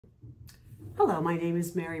Hello, my name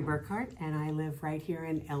is Mary Burkhart and I live right here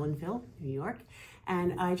in Ellenville, New York.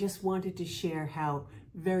 And I just wanted to share how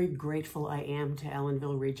very grateful I am to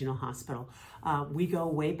Ellenville Regional Hospital. We go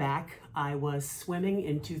way back. I was swimming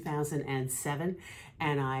in 2007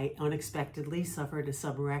 and I unexpectedly suffered a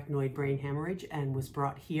subarachnoid brain hemorrhage and was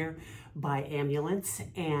brought here by ambulance.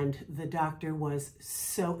 And the doctor was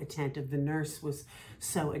so attentive. The nurse was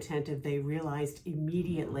so attentive. They realized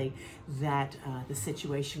immediately that the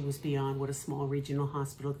situation was beyond what a small regional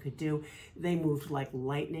hospital could do. They moved like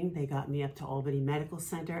lightning. They got me up to Albany Medical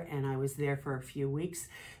Center and I was there for a few weeks.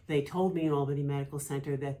 They told me in Albany Medical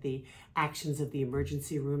Center that the actions of the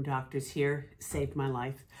emergency room doctors here saved my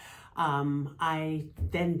life. I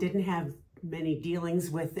then didn't have many dealings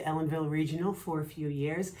with the Ellenville Regional for a few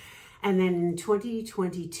years. And then in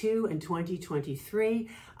 2022 and 2023,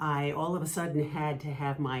 I all of a sudden had to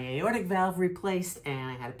have my aortic valve replaced and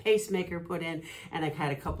I had a pacemaker put in and I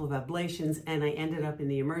had a couple of ablations and I ended up in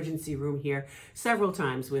the emergency room here several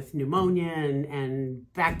times with pneumonia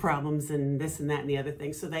and back problems and this and that and the other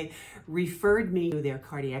thing. So they referred me to their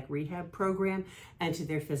cardiac rehab program and to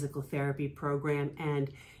their physical therapy program, and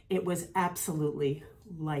it was absolutely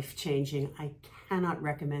life-changing. I cannot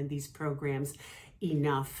recommend these programs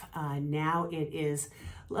enough. Now it is,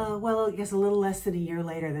 well, I guess a little less than a year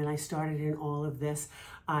later than I started in all of this.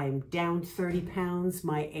 I'm down 30 pounds.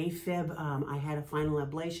 My AFib, I had a final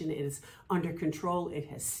ablation. It is under control. It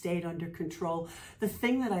has stayed under control. The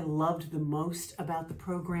thing that I loved the most about the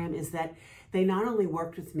program is that they not only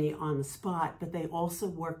worked with me on the spot, but they also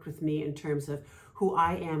worked with me in terms of who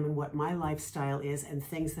I am and what my lifestyle is and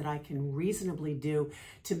things that I can reasonably do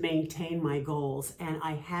to maintain my goals. And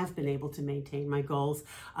I have been able to maintain my goals.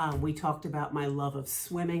 We talked about my love of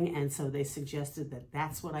swimming, and so they suggested that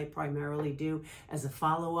that's what I primarily do as a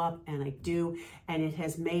follow-up, and I do. And it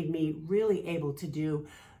has made me really able to do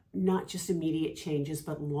not just immediate changes,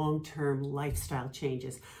 but long-term lifestyle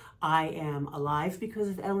changes. I am alive because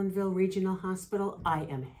of Ellenville Regional Hospital. I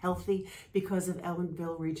am healthy because of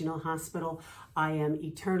Ellenville Regional Hospital. I am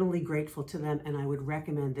eternally grateful to them, and I would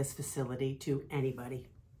recommend this facility to anybody.